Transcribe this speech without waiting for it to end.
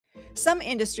Some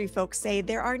industry folks say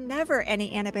there are never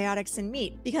any antibiotics in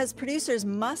meat because producers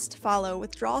must follow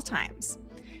withdrawal times.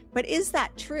 But is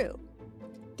that true?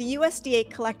 The USDA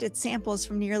collected samples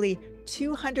from nearly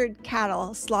 200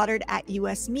 cattle slaughtered at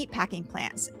U.S. meatpacking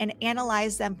plants and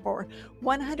analyzed them for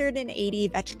 180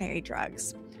 veterinary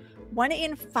drugs. 1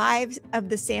 in 5 of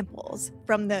the samples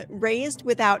from the raised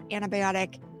without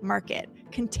antibiotic market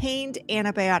contained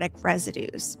antibiotic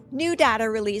residues. New data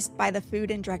released by the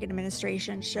Food and Drug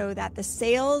Administration show that the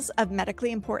sales of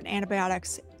medically important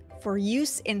antibiotics for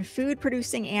use in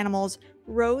food-producing animals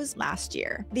rose last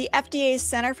year. The FDA's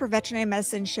Center for Veterinary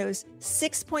Medicine shows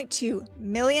 6.2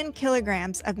 million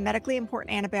kilograms of medically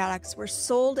important antibiotics were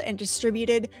sold and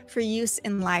distributed for use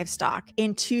in livestock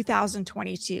in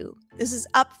 2022. This is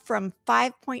up from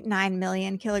 5.9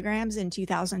 million kilograms in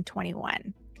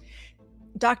 2021.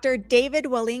 Dr. David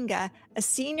Wallinga, a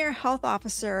senior health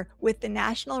officer with the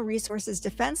National Resources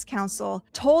Defense Council,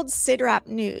 told CIDRAP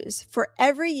News, for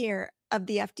every year of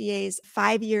the FDA's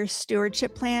 5-year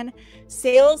stewardship plan,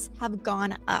 sales have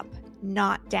gone up,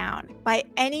 not down. By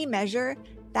any measure,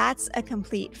 that's a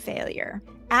complete failure.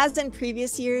 As in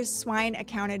previous years, swine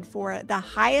accounted for the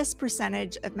highest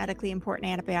percentage of medically important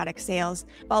antibiotic sales,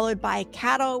 followed by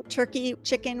cattle, turkey,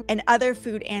 chicken, and other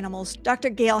food animals. Dr.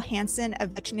 Gail Hansen, a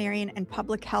veterinarian and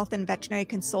public health and veterinary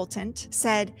consultant,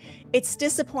 said, "It's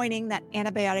disappointing that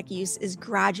antibiotic use is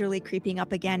gradually creeping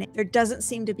up again. There doesn't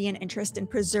seem to be an interest in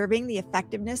preserving the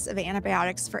effectiveness of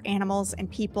antibiotics for animals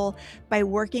and people by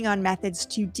working on methods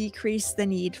to decrease the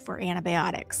need for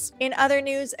antibiotics." In other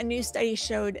news, a new study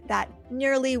showed that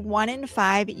nearly 1 in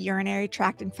 5 urinary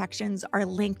tract infections are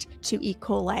linked to E.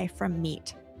 coli from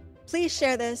meat. Please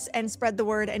share this and spread the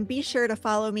word, and be sure to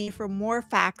follow me for more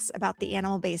facts about the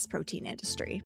animal-based protein industry.